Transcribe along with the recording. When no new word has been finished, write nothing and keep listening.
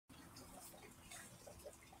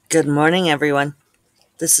Good morning, everyone.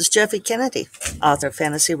 This is Jeffy Kennedy, author of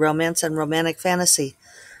fantasy romance and romantic fantasy,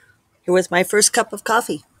 here with my first cup of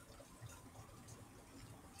coffee.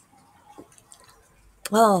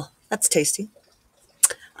 Oh, that's tasty.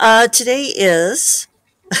 Today is,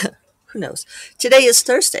 who knows? Today is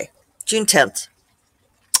Thursday, June 10th.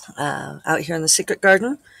 Out here in the secret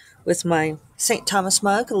garden with my St. Thomas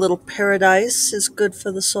mug. A little paradise is good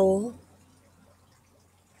for the soul.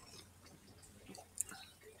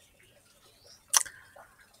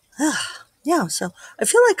 Yeah, so I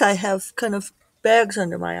feel like I have kind of bags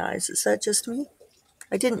under my eyes. Is that just me?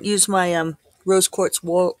 I didn't use my rose quartz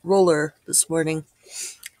roller this morning.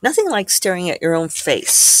 Nothing like staring at your own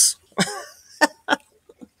face.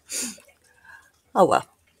 Oh well.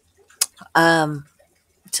 Um,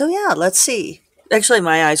 so yeah, let's see. Actually,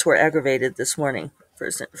 my eyes were aggravated this morning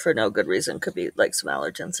for no good reason. Could be like some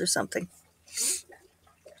allergens or something.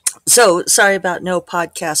 So sorry about no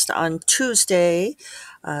podcast on Tuesday.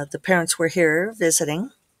 The parents were here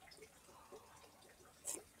visiting.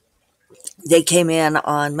 They came in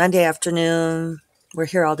on Monday afternoon. We're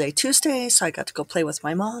here all day Tuesday, so I got to go play with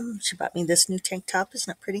my mom. She bought me this new tank top.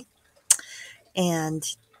 Isn't it pretty? And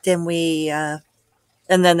then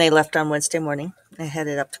and then they left on Wednesday morning. They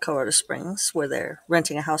headed up to Colorado Springs, where they're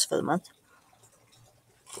renting a house for the month.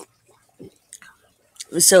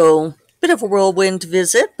 So, bit of a whirlwind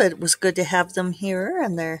visit, but it was good to have them here,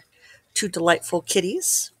 and they're two delightful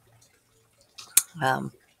kitties.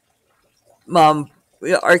 Um, Mom,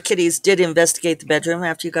 our kitties did investigate the bedroom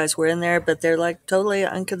after you guys were in there, but they're like totally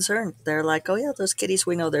unconcerned. They're like, "Oh yeah, those kitties,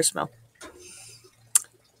 we know their smell."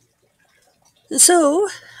 So,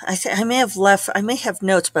 I may have left. I may have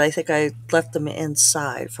notes, but I think I left them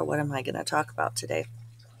inside. For what am I going to talk about today?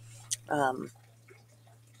 Um,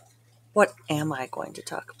 what am I going to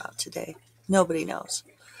talk about today? Nobody knows.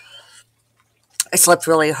 I slept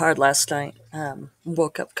really hard last night.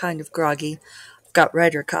 Woke up kind of groggy. Got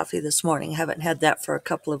Ryder coffee this morning. Haven't had that for a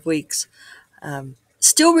couple of weeks.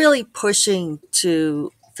 Still really pushing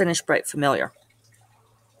to finish Bright Familiar,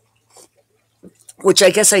 which I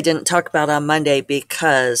guess I didn't talk about on Monday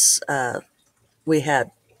because we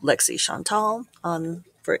had Lexi Chantal on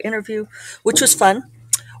for interview, which was fun.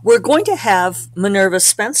 We're going to have Minerva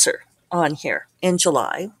Spencer on here in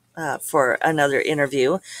July for another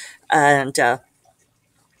interview, and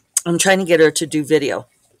I'm trying to get her to do video.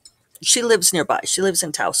 She lives nearby. She lives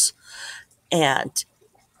in Taos, and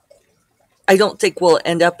I don't think we'll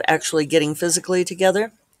end up actually getting physically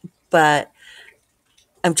together, but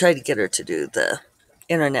I'm trying to get her to do the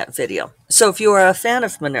internet video. So if you are a fan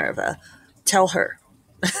of Minerva, tell her.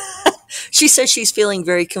 She says she's feeling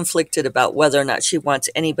very conflicted about whether or not she wants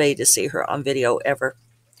anybody to see her on video ever,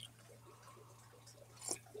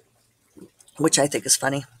 which I think is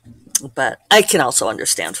funny. But I can also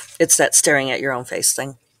understand. It's that staring at your own face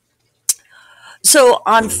thing. So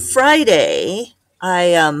on Friday,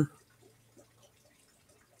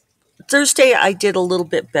 Thursday I did a little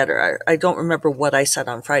bit better. I don't remember what I said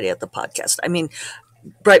on Friday at the podcast. I mean,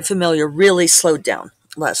 Bright Familiar really slowed down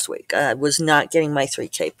last week. I was not getting my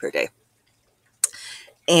 3K per day.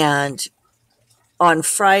 And on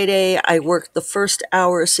Friday, I worked the first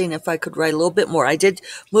hour seeing if I could write a little bit more. I did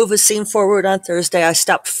move a scene forward on Thursday. I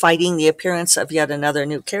stopped fighting the appearance of yet another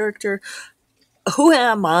new character. Who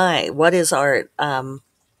am I? What is art? I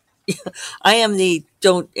am the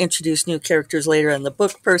don't introduce new characters later in the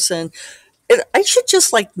book person. I should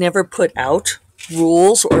just like never put out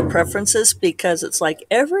rules or preferences, because it's like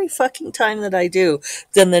every fucking time that I do,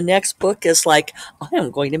 then the next book is like, I am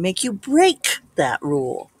going to make you break that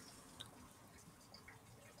rule.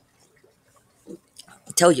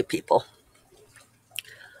 I tell you people.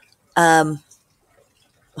 Um,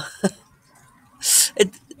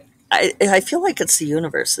 it, I feel like it's the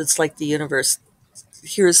universe. It's like the universe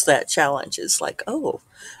here's that challenge. It's like, oh,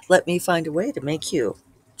 let me find a way to make you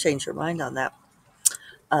change your mind on that.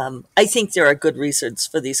 I think there are good reasons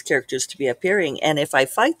for these characters to be appearing, and if I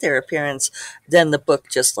fight their appearance, then the book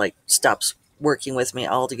just like stops working with me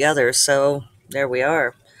altogether. So there we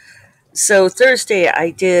are. So Thursday,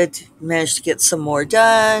 I did manage to get some more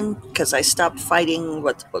done because I stopped fighting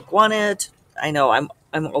what the book wanted. I know I'm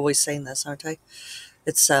always saying this, aren't I?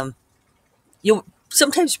 It's you.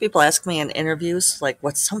 Sometimes people ask me in interviews, like,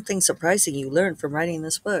 "What's something surprising you learned from writing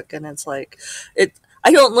this book?" And it's like, it.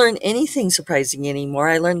 I don't learn anything surprising anymore.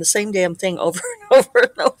 I learn the same damn thing over and over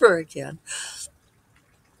and over again.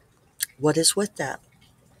 What is with that?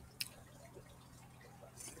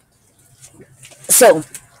 So,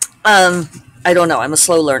 um, I don't know. I'm a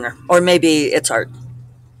slow learner, or maybe it's art.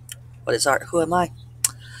 What is art? Who am I?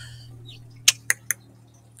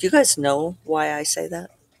 Do you guys know why I say that?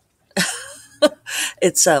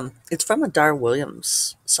 It's from a Dar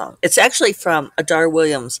Williams song. It's actually from a Dar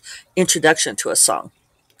Williams introduction to a song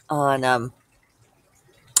on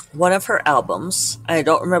one of her albums. I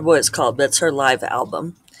don't remember what it's called, but it's her live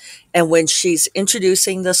album. And when she's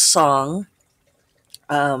introducing the song,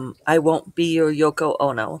 I Won't Be Your Yoko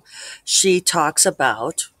Ono, she talks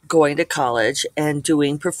about going to college and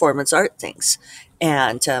doing performance art things.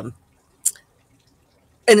 And, um,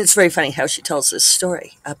 and it's very funny how she tells this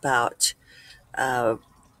story uh,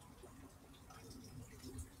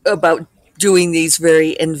 about doing these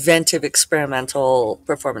very inventive experimental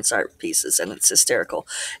performance art pieces, and it's hysterical.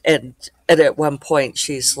 And at one point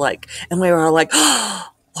she's like, and we were all like, oh,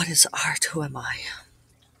 what is art, who am I?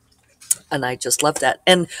 And I just love that.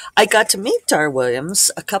 And I got to meet Dar Williams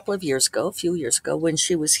a few years ago, when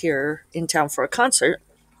she was here in town for a concert.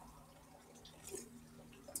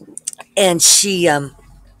 And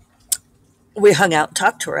we hung out and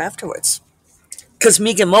talked to her afterwards, because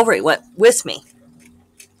Megan Mulvey went with me.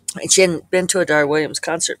 And she hadn't been to a Dar Williams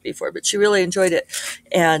concert before, but she really enjoyed it.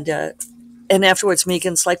 And afterwards,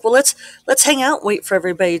 Megan's like, "Well, let's hang out, and wait for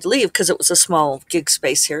everybody to leave," because it was a small gig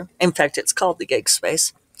space here. In fact, it's called the gig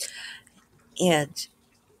space. And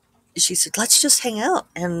she said, "Let's just hang out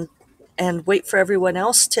and wait for everyone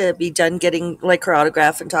else to be done getting like her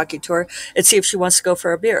autograph and talking to her, and see if she wants to go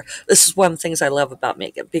for a beer." This is one of the things I love about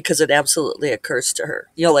Megan, because it absolutely occurs to her.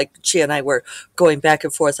 Like she and I were going back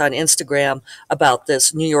and forth on Instagram about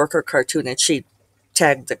this New Yorker cartoon, and she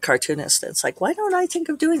tagged the cartoonist. And it's like, why don't I think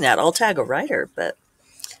of doing that? I'll tag a writer. But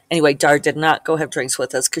anyway, Dar did not go have drinks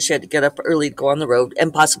with us, because she had to get up early to go on the road,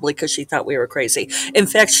 and possibly because she thought we were crazy. In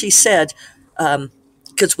fact, she said,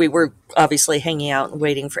 because we were obviously hanging out and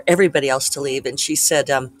waiting for everybody else to leave, and she said,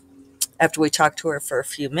 after we talked to her for a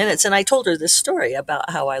few minutes, and I told her this story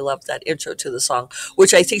about how I loved that intro to the song,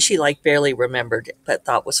 which I think she like barely remembered, but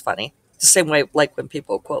thought was funny. The same way, like when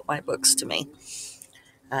people quote my books to me.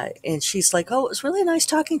 And she's like, "Oh, it was really nice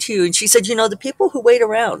talking to you." And she said, "The people who wait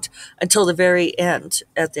around until the very end,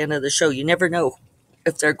 at the end of the show, you never know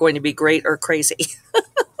if they're going to be great or crazy."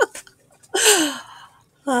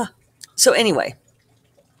 So anyway,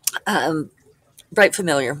 Bright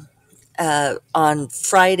Familiar. On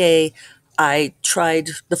Friday, I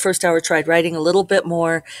tried the first hour, tried writing a little bit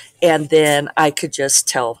more, and then I could just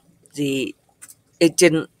tell the it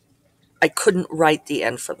didn't. I couldn't write the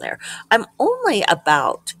end from there. I'm only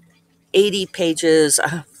about 80 pages,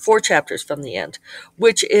 4 chapters from the end,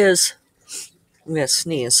 which is, I'm going to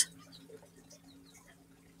sneeze.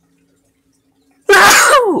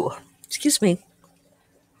 Excuse me.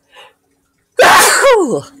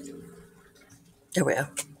 There we go.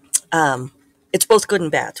 Um, it's both good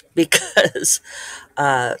and bad, because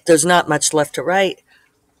there's not much left to write,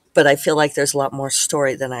 but I feel like there's a lot more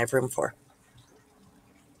story than I have room for,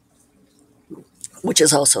 which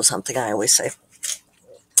is also something I always say.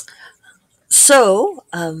 So,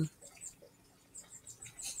 at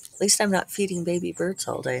least I'm not feeding baby birds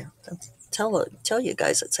all day. Tell you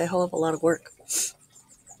guys, it's a hell of a lot of work.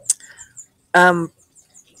 Um,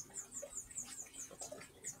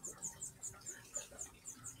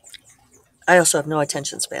 I also have no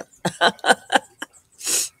attention span.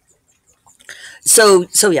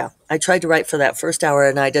 So yeah, I tried to write for that first hour,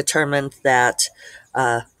 and I determined that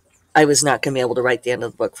uh, I was not going to be able to write the end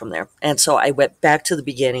of the book from there. And so I went back to the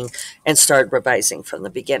beginning and started revising from the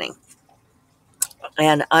beginning.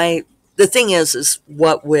 And the thing is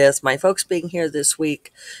what with my folks being here this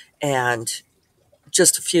week, and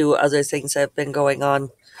just a few other things that have been going on,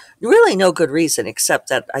 really no good reason, except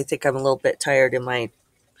that I think I'm a little bit tired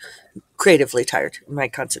creatively tired. My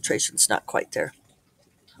concentration's not quite there.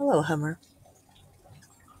 Hello, Hummer.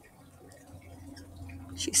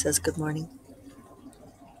 She says good morning.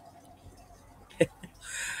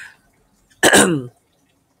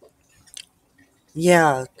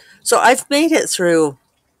 Yeah. So I've made it through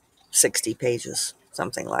 60 pages,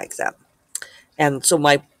 something like that. And so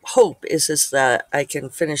my hope is that I can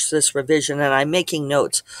finish this revision, and I'm making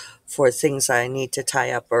notes for things I need to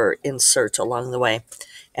tie up or insert along the way,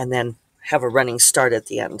 and then have a running start at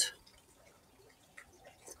the end.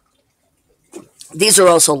 These are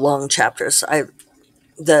also long chapters.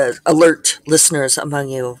 The alert listeners among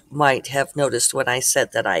you might have noticed when I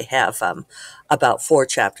said that I have about 4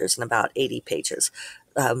 chapters and about 80 pages.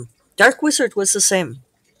 Dark Wizard was the same.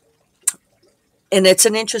 And it's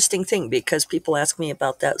an interesting thing, because people ask me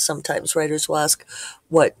about that sometimes. Writers will ask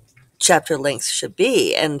what chapter length should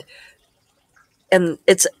be. And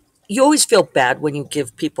it's, you always feel bad when you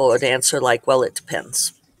give people an answer like, well, it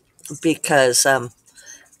depends. Because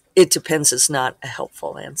it depends is not a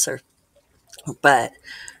helpful answer. But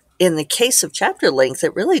in the case of chapter length,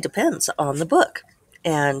 it really depends on the book.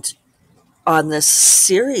 and on this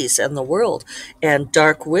series and the world. And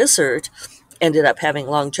Dark Wizard ended up having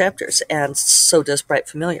long chapters, and so does Bright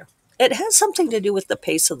Familiar. It has something to do with the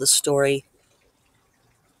pace of the story.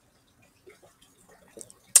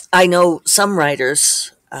 I know some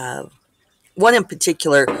writers, one in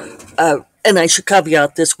particular, and I should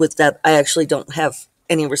caveat this with that I actually don't have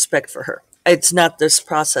any respect for her. It's not this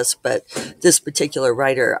process, but this particular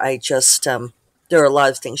writer, I just, there are a lot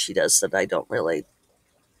of things she does that I don't really,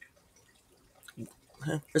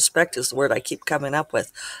 respect is the word I keep coming up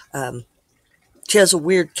with. Um, she has a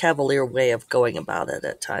weird cavalier way of going about it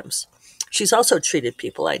at times. She's also treated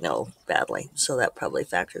people I know badly, so that probably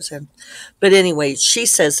factors in. But anyway, she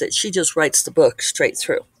says that she just writes the book straight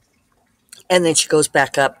through. And then she goes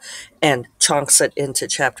back up and chunks it into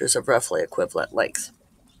chapters of roughly equivalent length.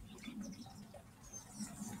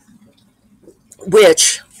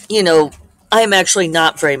 Which, I'm actually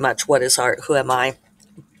not very much what is art, who am I,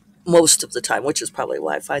 most of the time, which is probably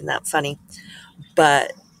why I find that funny.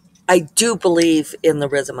 But I do believe in the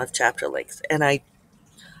rhythm of chapter length. And I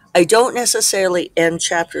don't necessarily end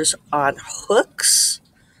chapters on hooks,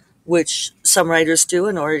 which some writers do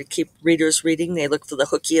in order to keep readers reading. They look for the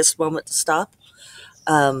hookiest moment to stop.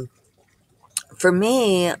 Um, for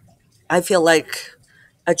me, I feel like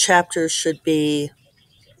a chapter should be,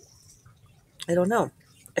 I don't know,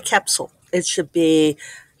 a capsule. It should be,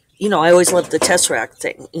 I always love the Tesseract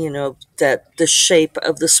thing, that the shape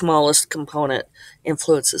of the smallest component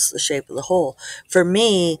influences the shape of the whole. For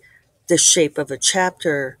me, the shape of a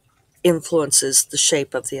chapter influences the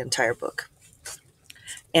shape of the entire book.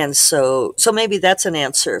 And so maybe that's an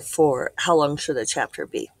answer for how long should a chapter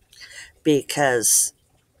be, because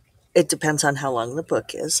it depends on how long the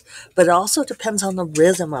book is, but it also depends on the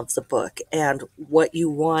rhythm of the book and what you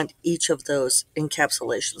want each of those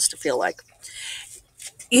encapsulations to feel like.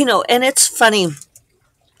 And it's funny,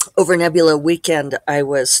 over Nebula weekend, I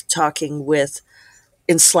was talking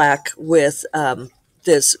in Slack with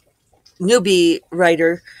this newbie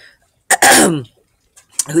writer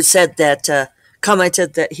who said that,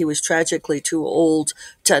 commented that he was tragically too old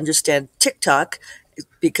to understand TikTok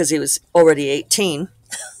because he was already 18.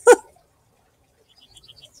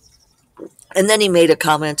 And then he made a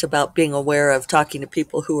comment about being aware of talking to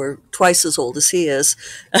people who are twice as old as he is.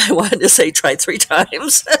 I wanted to say try 3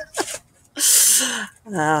 times.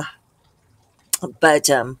 uh, but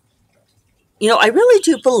I really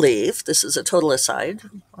do believe, this is a total aside,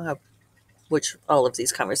 which all of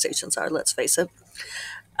these conversations are, let's face it,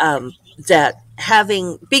 that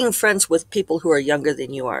being friends with people who are younger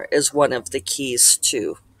than you are is one of the keys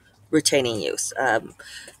to retaining youth,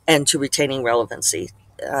 and to retaining relevancy.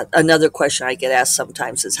 Another question I get asked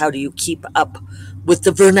sometimes is, how do you keep up with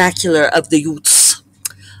the vernacular of the youths?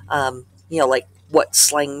 Like what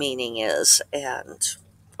slang meaning is and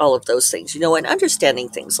all of those things, and understanding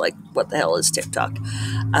things like what the hell is TikTok.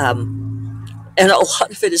 And a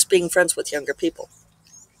lot of it is being friends with younger people.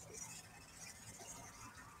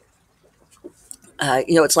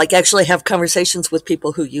 It's like actually have conversations with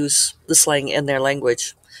people who use the slang in their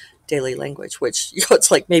language, daily language, which,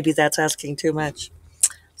 it's like maybe that's asking too much.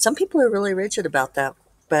 Some people are really rigid about that,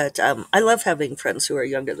 but I love having friends who are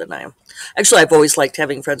younger than I am. Actually, I've always liked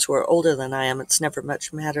having friends who are older than I am. It's never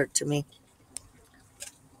much mattered to me.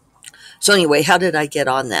 So anyway, how did I get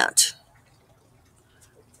on that?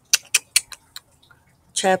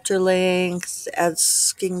 Chapter length,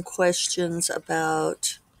 asking questions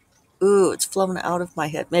about. Ooh, it's flown out of my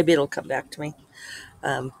head. Maybe it'll come back to me.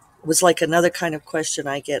 It was like another kind of question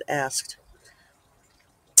I get asked.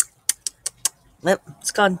 Yep, it's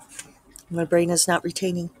gone. My brain is not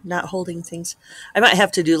retaining, not holding things. I might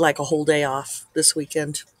have to do like a whole day off this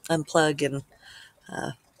weekend, unplug and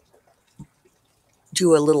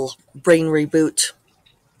do a little brain reboot.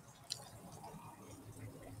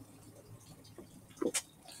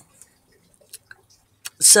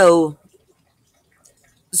 So,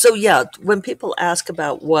 so yeah, when people ask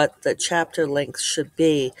about what the chapter length should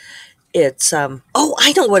be, it's oh,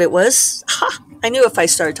 I know what it was. Ha! I knew if I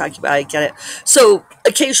started talking about it, I'd get it. So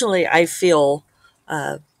occasionally I feel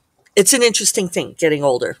it's an interesting thing getting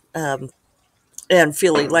older. And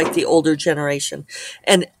feeling like the older generation.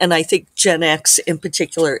 And I think Gen X in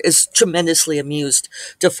particular is tremendously amused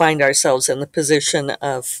to find ourselves in the position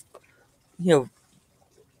of, you know,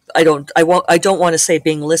 I don't want to say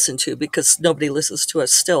being listened to, because nobody listens to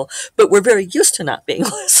us still, but we're very used to not being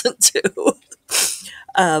listened to.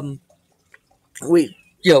 um,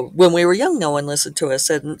 when we were young, no one listened to us.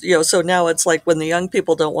 And, so now it's like when the young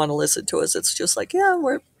people don't want to listen to us, it's just like, yeah,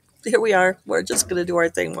 here we are. We're just going to do our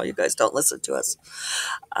thing while you guys don't listen to us.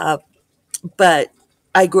 But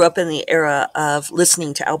I grew up in the era of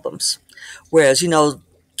listening to albums, whereas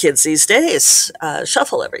kids these days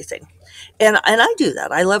shuffle everything, and I do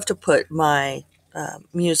that. I love to put my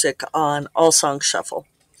music on all songs shuffle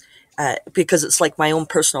because it's like my own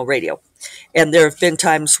personal radio. And there have been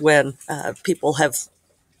times when people have,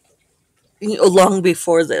 long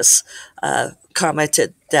before this,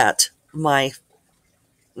 commented that my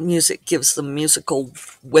music gives them musical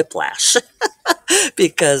whiplash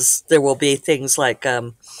because there will be things like,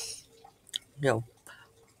 you know,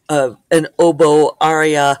 an oboe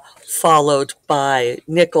aria followed by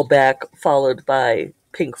Nickelback, followed by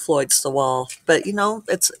Pink Floyd's The Wall. But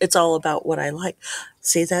it's all about what I like.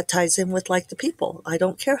 See, that ties in with like the people. I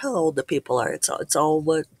don't care how old the people are. It's all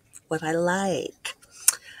what I like.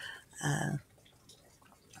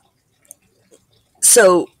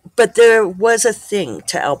 So, but there was a thing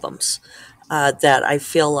to albums that I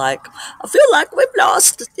feel like we've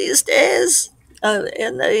lost these days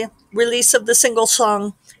in the release of the single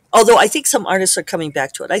song. Although I think some artists are coming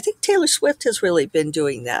back to it. I think Taylor Swift has really been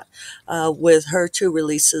doing that with her two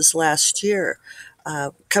releases last year,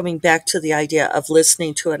 coming back to the idea of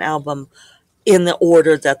listening to an album in the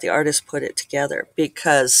order that the artist put it together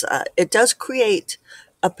because it does create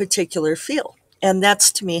a particular feel. And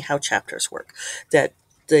that's to me how chapters work. That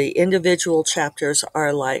the individual chapters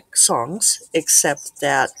are like songs, except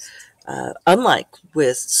that unlike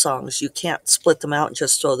with songs, you can't split them out and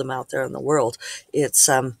just throw them out there in the world.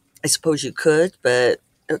 I suppose you could, but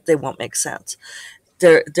they won't make sense.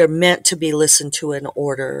 They're meant to be listened to in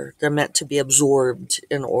order. They're meant to be absorbed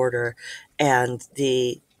in order, and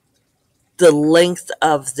the length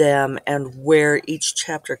of them and where each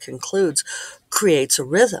chapter concludes creates a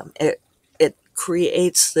rhythm. It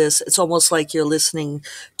creates this. It's almost like you're listening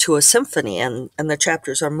to a symphony, and the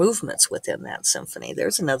chapters are movements within that symphony.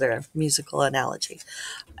 There's another musical analogy,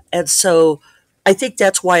 and so I think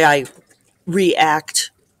that's why I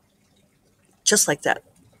react just like that.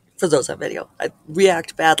 For those on video, I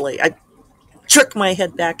react badly. I jerk my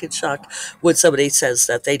head back in shock when somebody says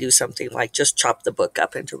that they do something like just chop the book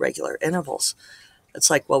up into regular intervals. It's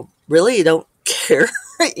like, well, really, you don't care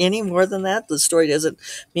any more than that? The story doesn't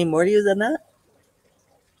mean more to you than that?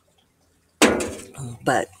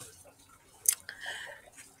 But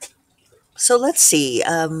so let's see.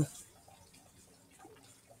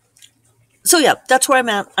 So yeah, that's where I'm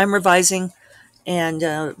at. I'm revising and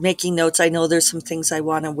making notes. I know there's some things I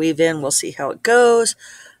want to weave in. We'll see how it goes.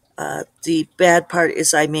 The bad part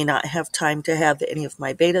is I may not have time to have any of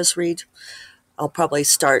my betas read. I'll probably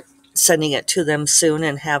start sending it to them soon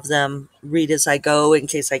and have them read as I go in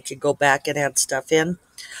case I could go back and add stuff in.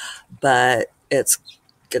 But it's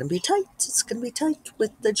going to be tight. It's going to be tight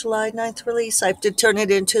with the July 9th release. I have to turn it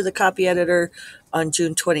into the copy editor on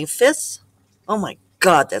June 25th. Oh my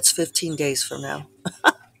God, that's 15 days from now.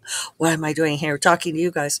 What am I doing here talking to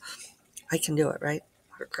you guys? I can do it, right?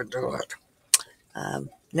 I can do it.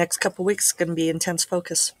 Next couple weeks is going to be intense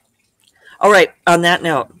focus. All right, on that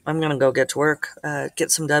note, I'm going to go get to work, get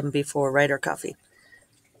some done before writer coffee.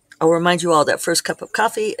 I'll remind you all that First Cup of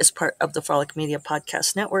Coffee is part of the Frolic Media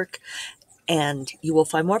Podcast Network, and you will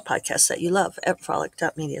find more podcasts that you love at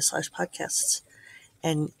frolic.media/podcasts.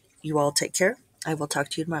 And you all take care. I will talk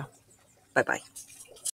to you tomorrow. Bye-bye.